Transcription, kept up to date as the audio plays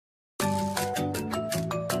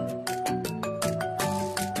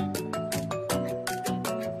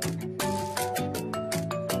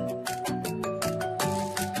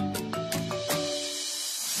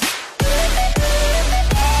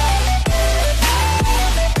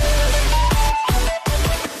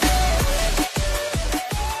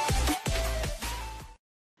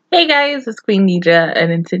Hey guys, it's Queendija,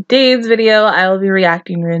 and in today's video, I will be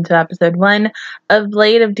reacting to episode 1 of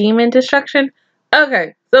Blade of Demon Destruction.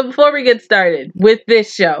 Okay, so before we get started with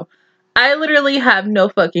this show, I literally have no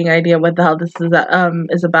fucking idea what the hell this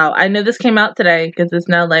is about. I know this came out today because it's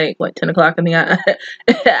now like what 10 o'clock in the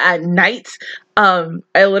at night. I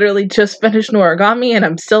literally just finished Noragami, and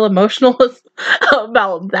I'm still emotional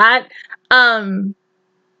about that.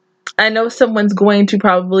 I know someone's going to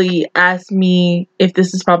probably ask me if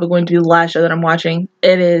this is probably going to be the last show that I'm watching.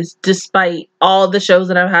 It is, despite all the shows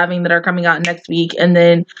that I'm having that are coming out next week, and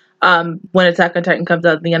then when Attack on Titan comes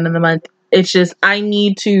out at the end of the month. It's just I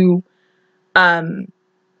need to kind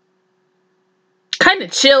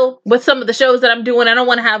of chill with some of the shows that I'm doing. I don't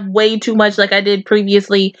want to have way too much like I did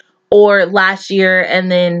previously or last year, and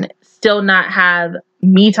then still not have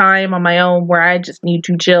me time on my own where I just need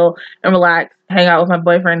to chill and relax, hang out with my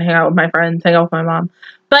boyfriend, hang out with my friends, hang out with my mom.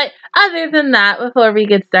 But other than that, before we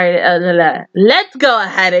get started, let's go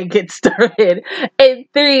ahead and get started in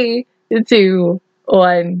 3, 2,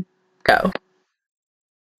 1, go.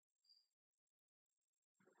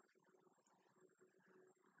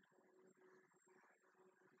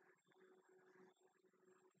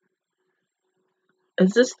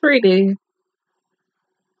 Is this 3D?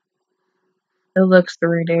 It looks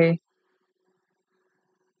 3D.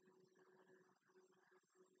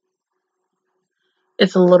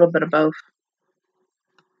 It's a little bit of both.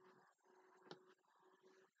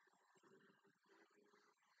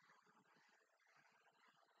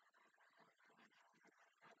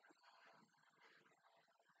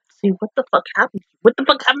 See, what the fuck happened? What the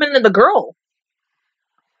fuck happened to the girl?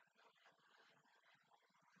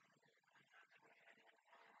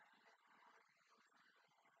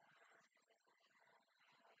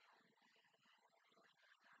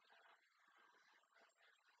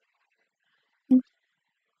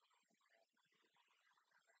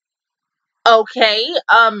 Okay,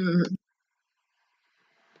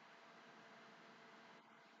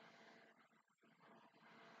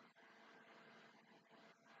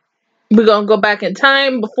 we're gonna go back in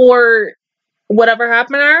time before whatever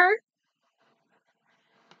happened to her.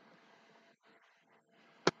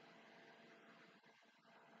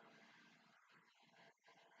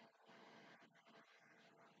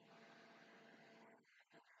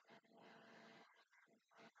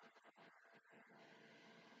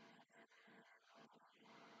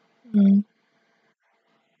 Mm.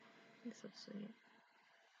 He's so sweet.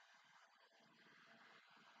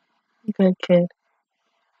 Good kid.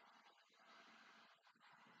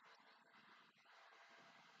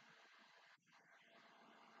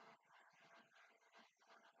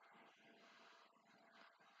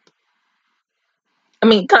 I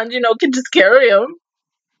mean, Tanjino can just carry him,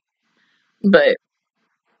 but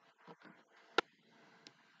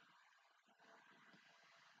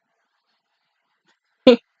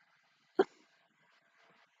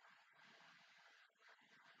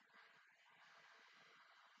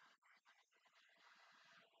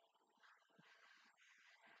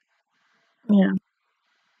yeah,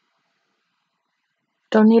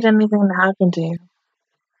 don't need anything to happen to you.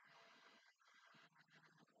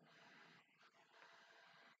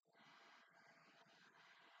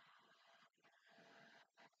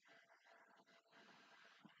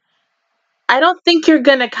 I don't think you're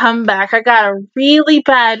gonna come back. I got a really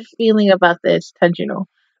bad feeling about this, Tanjino.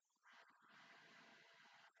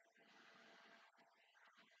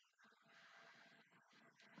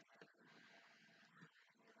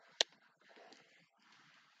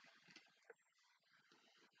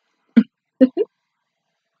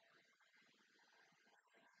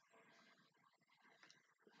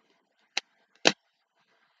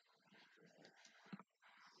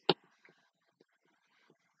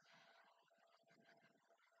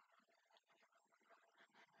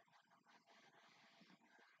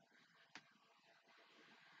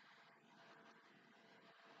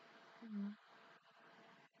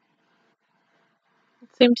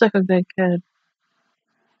 Seems like a good kid.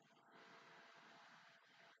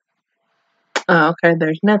 Oh, okay,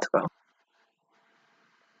 there's Netsuko.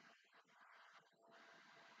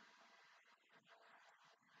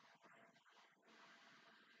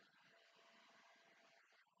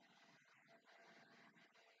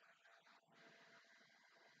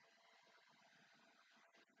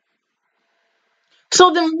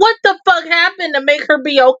 So then what the fuck happened to make her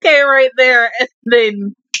be okay right there? And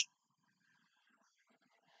then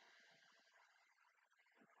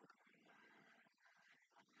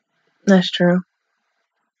that's true.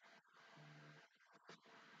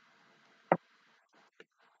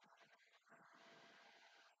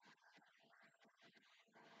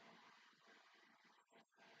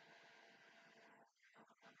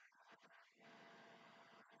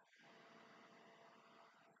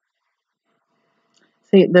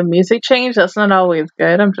 See, the music change, that's not always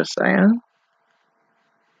good, I'm just saying.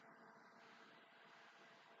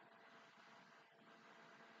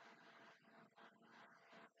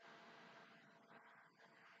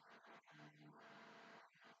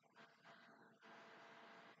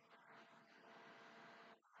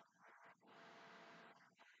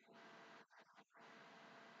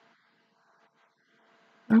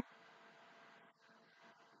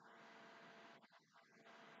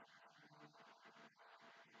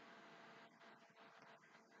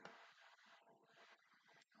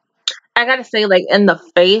 I gotta say, like, in the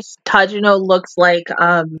face, Tajino looks like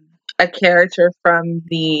a character from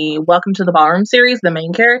the Welcome to the Ballroom series, the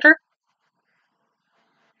main character.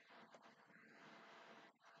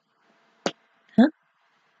 Huh?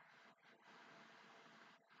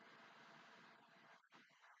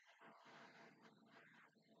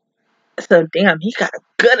 So damn, he got a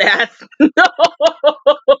good ass. No,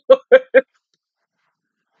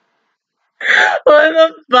 what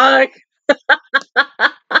the fuck?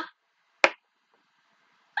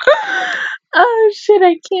 Oh shit,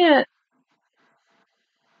 I can't.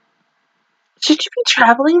 Should you be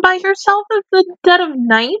traveling by yourself at the dead of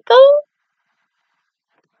night, though?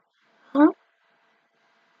 Huh?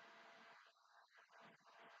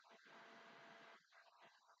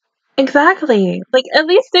 Exactly. Like, at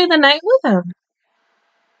least stay the night with him,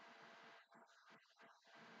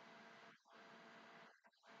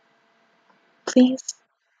 please.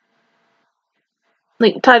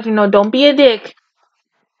 Like, Tajino, don't be a dick.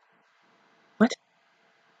 What?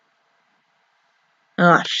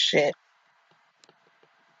 Oh shit.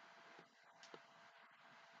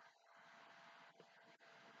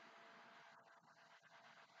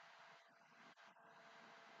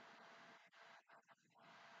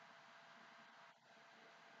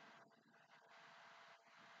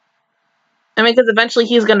 I mean, because eventually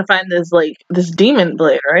he's gonna find this, like, this demon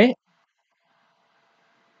blade, right?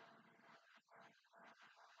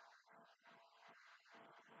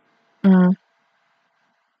 Mm,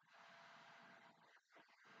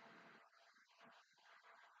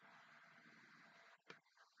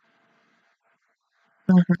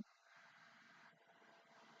 mhm.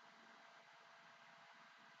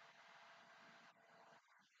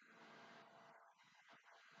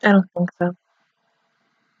 I don't think so.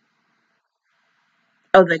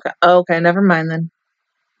 Oh, they got. Oh, okay, never mind then.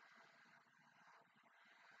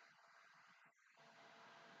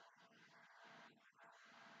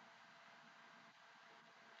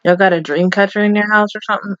 Y'all got a dream catcher in your house or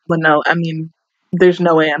something? Well, no, I mean, there's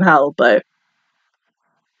no way in hell, but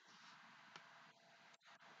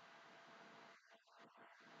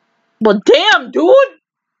well, damn, dude.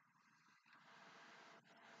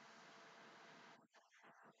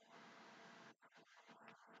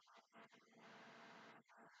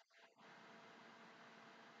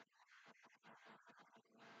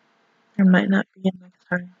 There might not be a next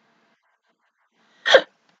time.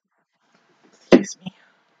 Excuse me.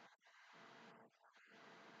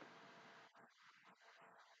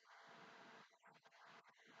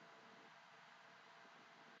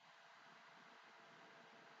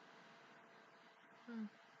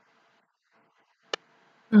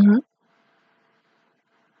 Mm-hmm.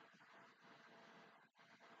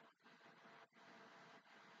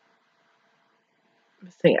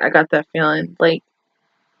 See, I got that feeling. Like,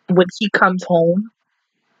 when he comes home,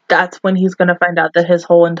 that's when he's gonna find out that his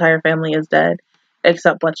whole entire family is dead,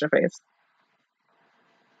 except what's her face.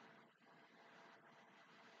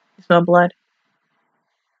 You smell blood.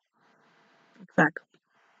 Exactly.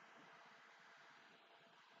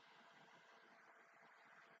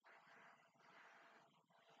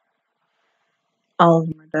 All of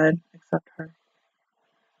them are dead except her.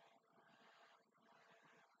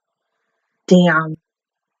 Damn.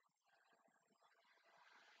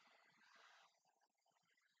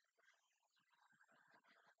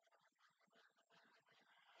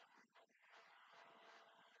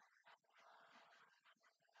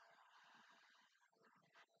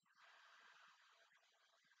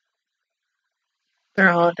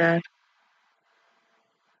 They're all dead.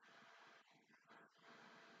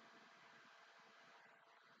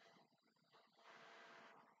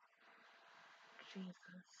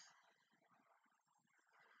 Jesus.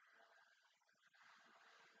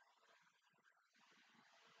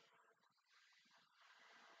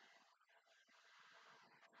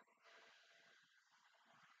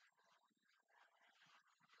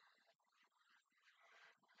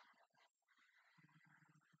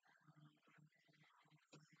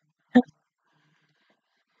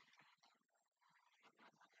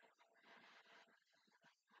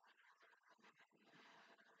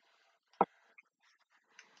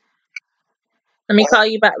 Let me call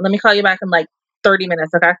you back. Let me call you back in like 30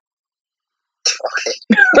 minutes, okay?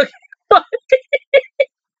 Okay.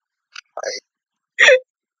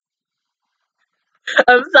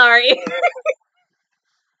 I'm sorry.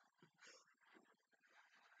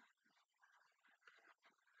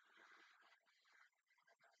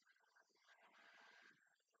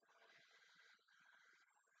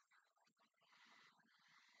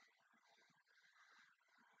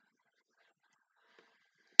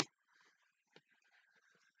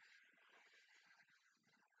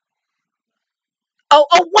 Oh,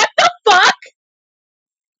 what the fuck?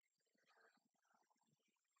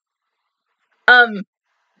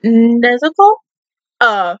 Nezuko?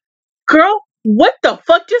 Girl, what the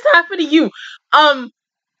fuck just happened to you?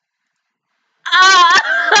 Ah!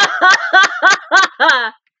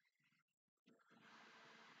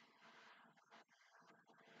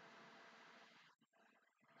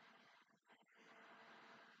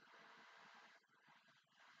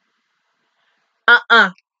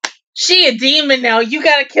 She a demon now. You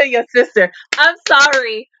gotta kill your sister. I'm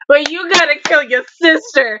sorry, but you gotta kill your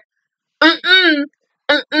sister. Mm-mm.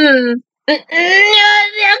 Mm-mm. Mm-mm.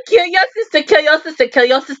 No, kill your sister. Kill your sister. Kill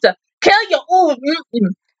your sister. Kill your. Ooh. Mm-mm.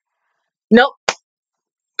 Nope.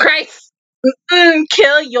 Christ. Mm-mm.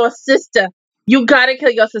 Kill your sister. You gotta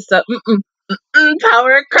kill your sister. Mm-mm. Mm-mm.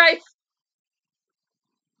 Power of Christ.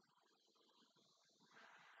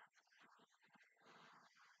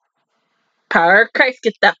 Power of Christ.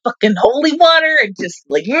 Get that fucking holy water and just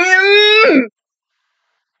like.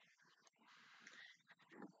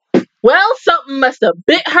 Well, something must have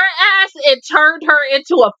bit her ass and turned her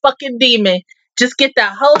into a fucking demon. Just get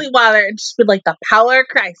that holy water and just be like the power of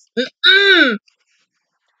Christ. Mm-mm.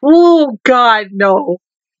 Oh God, no.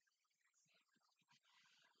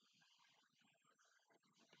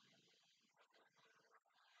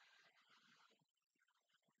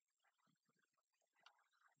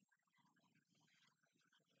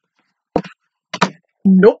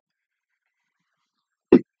 Nope.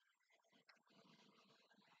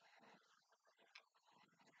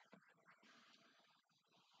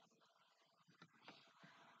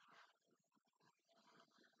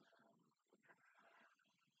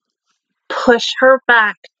 Push her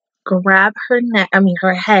back, grab her neck,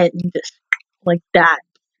 her head, and just like that.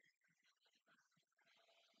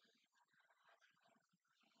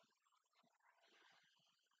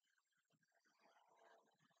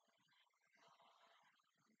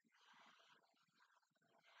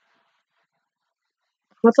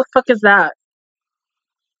 What the fuck is that?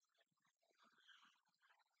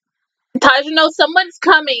 Taja, no, someone's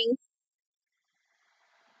coming.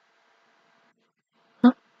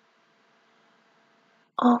 Huh?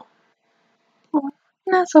 Oh,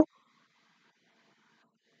 that's a.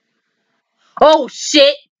 Oh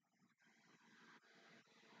shit!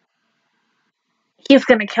 He's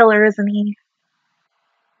gonna kill her, isn't he?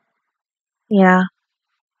 Yeah.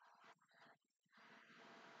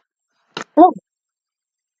 Oh,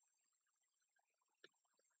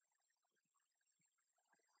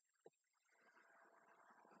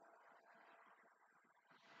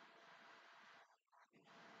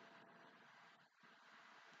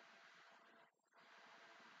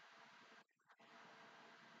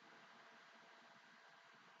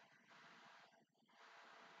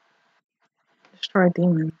 destroy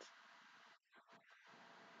demons.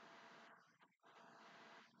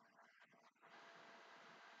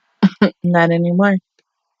 Not anymore.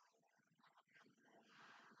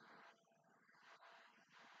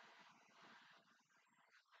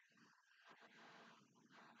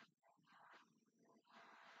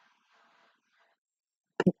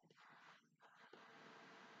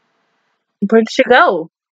 Where'd she go?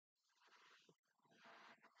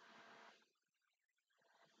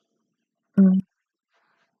 Mm.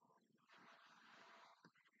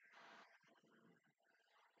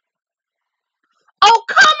 Oh,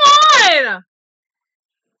 come on!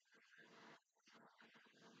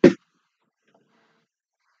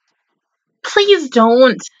 Please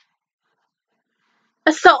don't.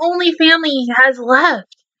 That's the only family he has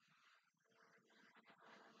left.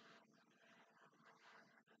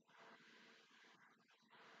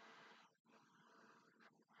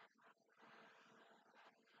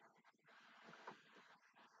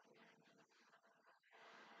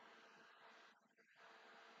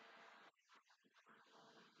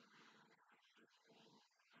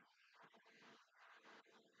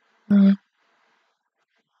 Mm.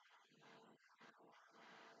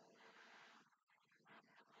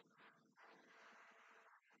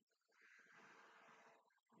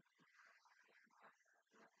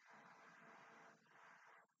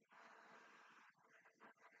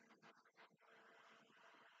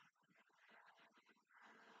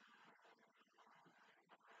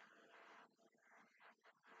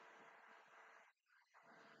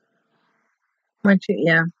 Once you,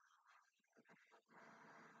 yeah,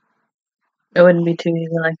 it wouldn't be too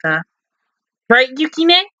easy like that. Right,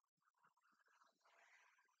 Yukine?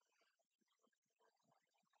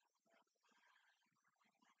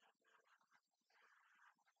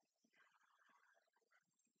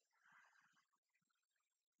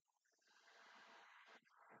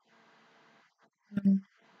 Mm-hmm.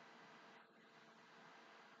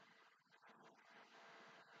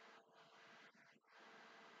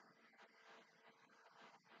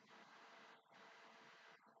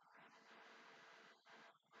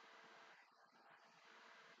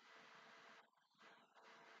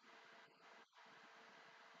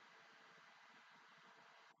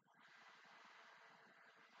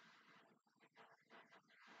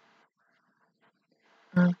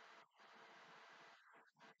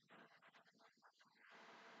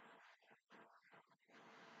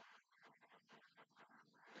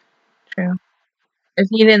 True. If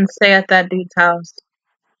he didn't stay at that dude's house,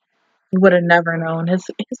 he would have never known. His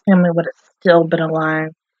family would have still been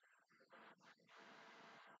alive.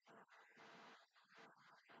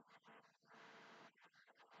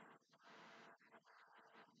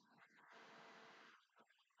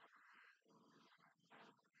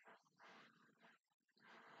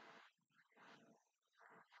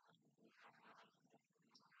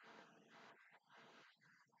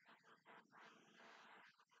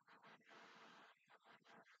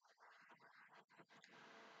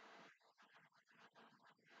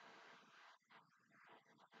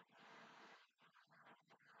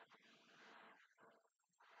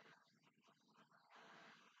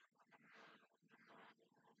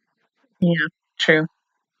 Yeah, true.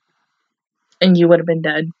 And you would have been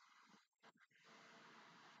dead.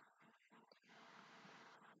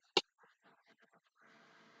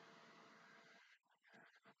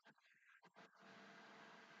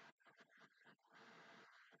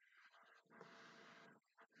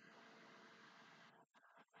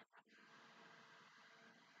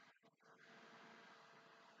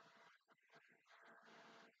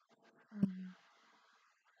 Mhm.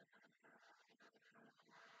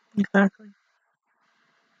 Exactly.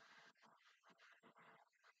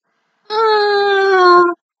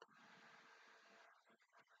 Mm.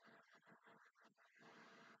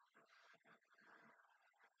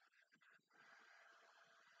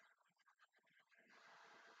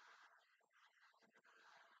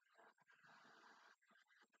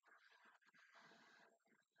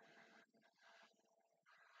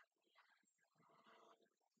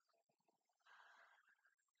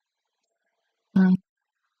 Mm.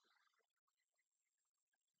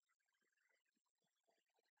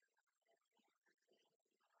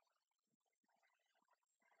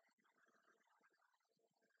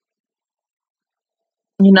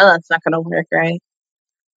 You know that's not gonna work, right?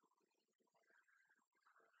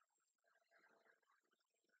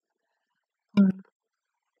 Mm.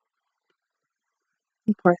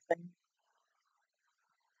 Poor thing.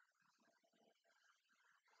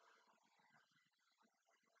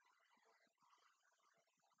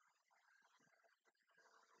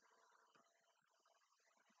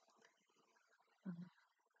 Mhm.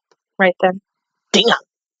 Right there. Damn.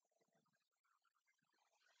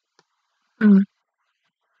 Mm.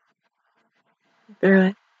 Through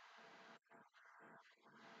it.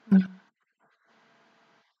 Mm.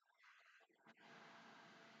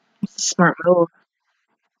 It's a smart move.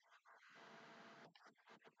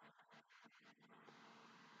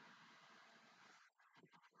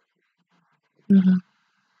 Hmm.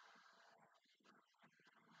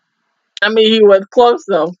 I mean, he was close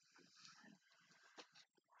though.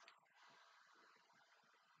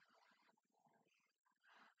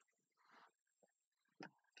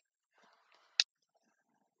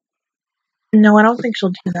 No, I don't think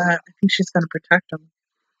she'll do that. I think she's gonna protect him.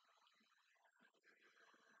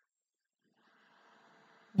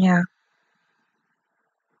 Yeah.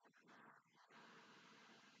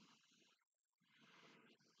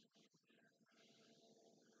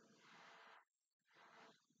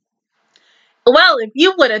 Well, if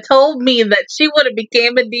you would have told me that she would have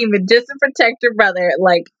became a demon just to protect her brother,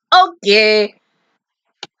 like, okay.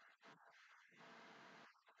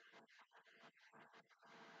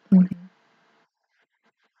 Mhm.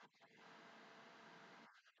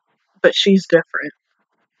 But she's different.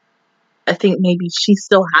 I think maybe she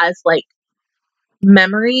still has like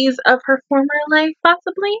memories of her former life,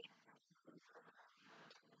 possibly.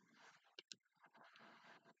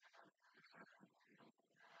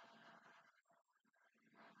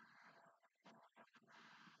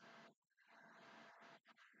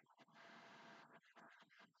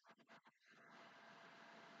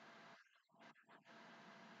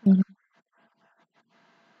 Mhm.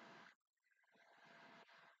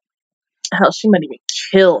 Hell, she might even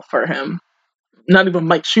kill for him. Not even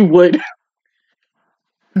Mike, she would.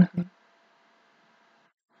 Mm-hmm.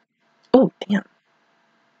 Oh, damn.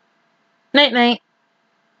 Night night.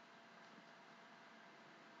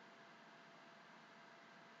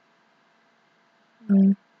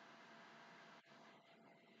 Mm.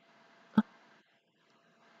 I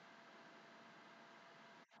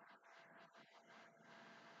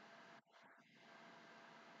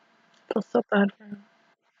feel so bad for him.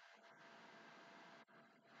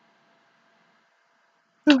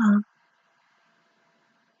 Aw.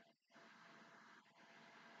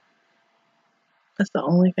 That's the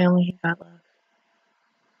only family he got left.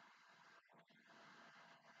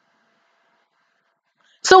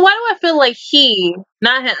 So why do I feel like he,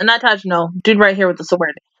 not him, not Tajino, dude right here with the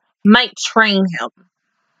sword, might train him?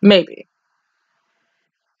 Maybe.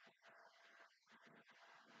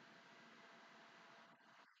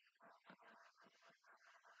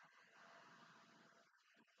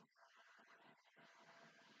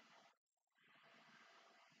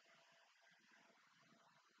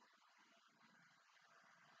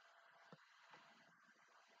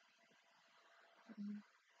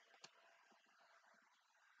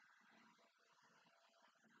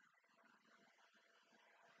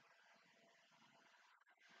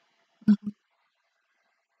 Mhm.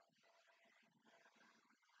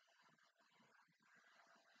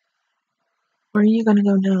 Where are you gonna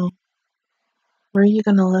go now? Where are you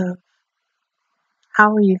gonna live?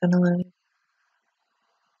 How are you gonna live?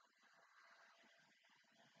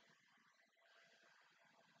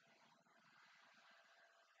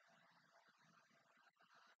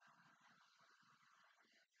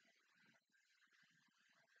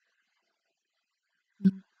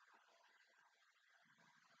 Mhm.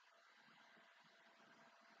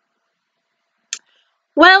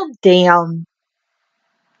 Well, damn.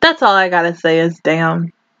 That's all I gotta say is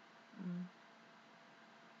damn.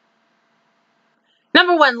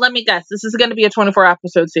 Number one, let me guess. This is going to be a 24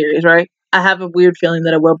 episode series, right? I have a weird feeling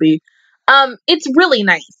that it will be. It's really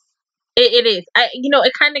nice. It is.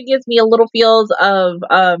 It kind of gives me a little feels of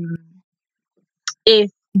if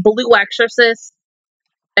Blue Exorcist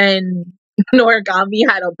and Noragami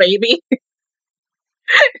had a baby,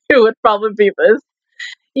 it would probably be this.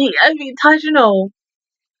 I mean, Tajino,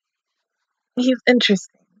 he's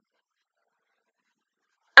interesting.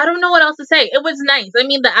 I don't know what else to say. It was nice. I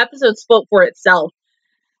mean, the episode spoke for itself,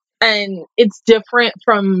 and it's different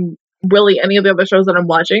from really any of the other shows that I'm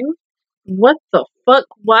watching. What the fuck?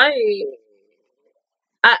 Why?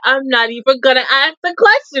 I'm not even gonna ask the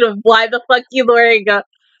question of why the fuck you wearing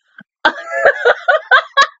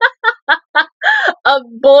a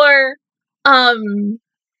boar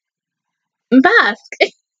mask.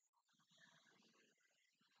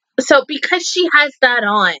 So because she has that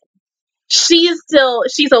on, she's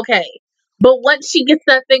okay. But once she gets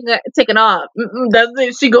that thing taken off, that's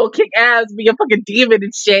it. She go kick ass, be a fucking demon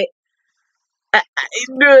and shit.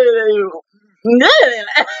 No, no,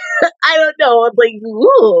 I don't know. I'm like,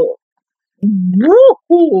 ooh,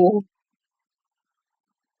 woo.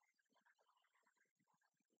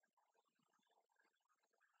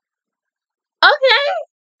 Okay,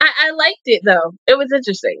 I liked it though. It was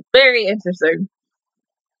interesting, very interesting.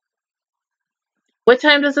 What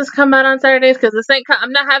time does this come out on Saturdays? Because this ain't.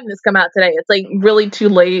 I'm not having this come out today. It's like really too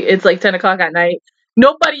late. It's like 10 o'clock at night.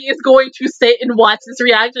 Nobody is going to sit and watch this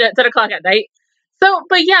reaction at 10 o'clock at night. So,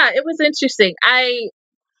 but yeah, it was interesting. I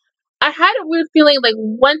had a weird feeling like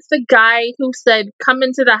once the guy who said come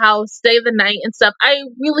into the house, stay the night and stuff. I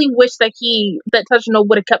really wish that Tajano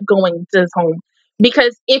would have kept going to his home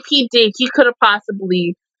because if he did, he could have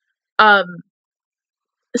possibly um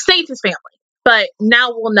saved his family. But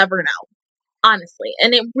now we'll never know, honestly,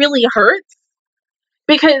 and it really hurts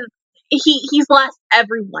because he's lost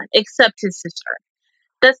everyone except his sister.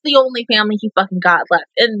 That's the only family he fucking got left.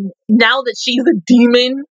 And now that she's a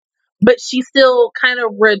demon, but she still kind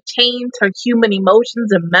of retains her human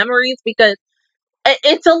emotions and memories because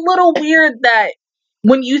it's a little weird that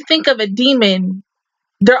when you think of a demon,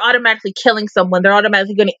 they're automatically killing someone. They're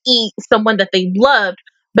automatically going to eat someone that they loved,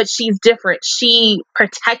 but she's different. She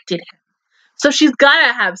protected him. So she's got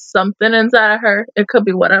to have something inside of her. It could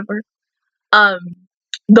be whatever. Um,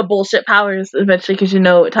 the bullshit powers eventually, because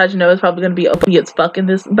Tajino is probably going to be OP as fuck in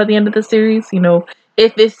this by the end of the series.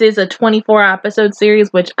 If this is a 24 episode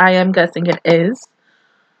series, which I am guessing it is.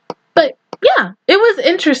 But yeah, it was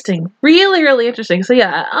interesting, really, really interesting. So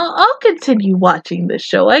yeah, I'll continue watching this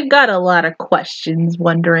show. I got a lot of questions,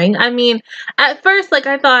 wondering. I mean, at first, like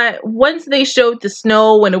I thought, once they showed the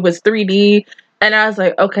snow when it was 3D, and I was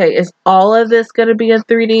like, okay, is all of this gonna be in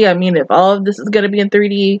 3D? I mean, if all of this is gonna be in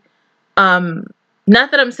 3D, um,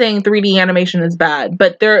 Not that I'm saying 3D animation is bad,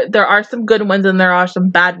 but there are some good ones and there are some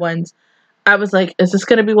bad ones. I was like, is this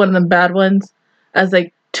gonna be one of them bad ones? I was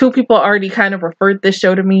like, 2 people already kind of referred this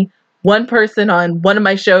show to me. One person on one of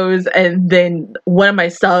my shows and then one of my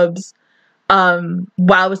subs, while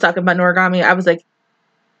I was talking about Noragami, I was like,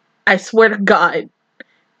 I swear to God,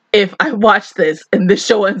 if I watch this and this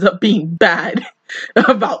show ends up being bad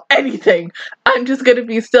about anything, I'm just gonna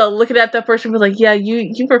be still looking at that person and be like, yeah,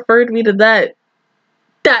 you referred me to that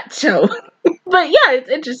show. But yeah, it's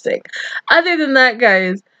interesting. Other than that,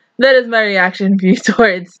 guys, that is my reaction view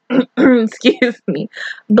towards excuse me,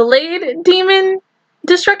 Blade Demon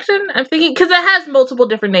Destruction. I'm thinking because it has multiple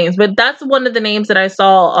different names, but that's one of the names that I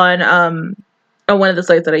saw on one of the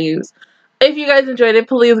sites that I use. If you guys enjoyed it,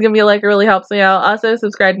 please give me a like. It really helps me out. Also,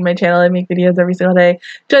 subscribe to my channel. I make videos every single day.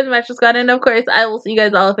 Join the Match Squad, and of course, I will see you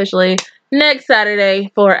guys all officially next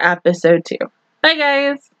Saturday for episode 2. Bye,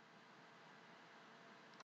 guys.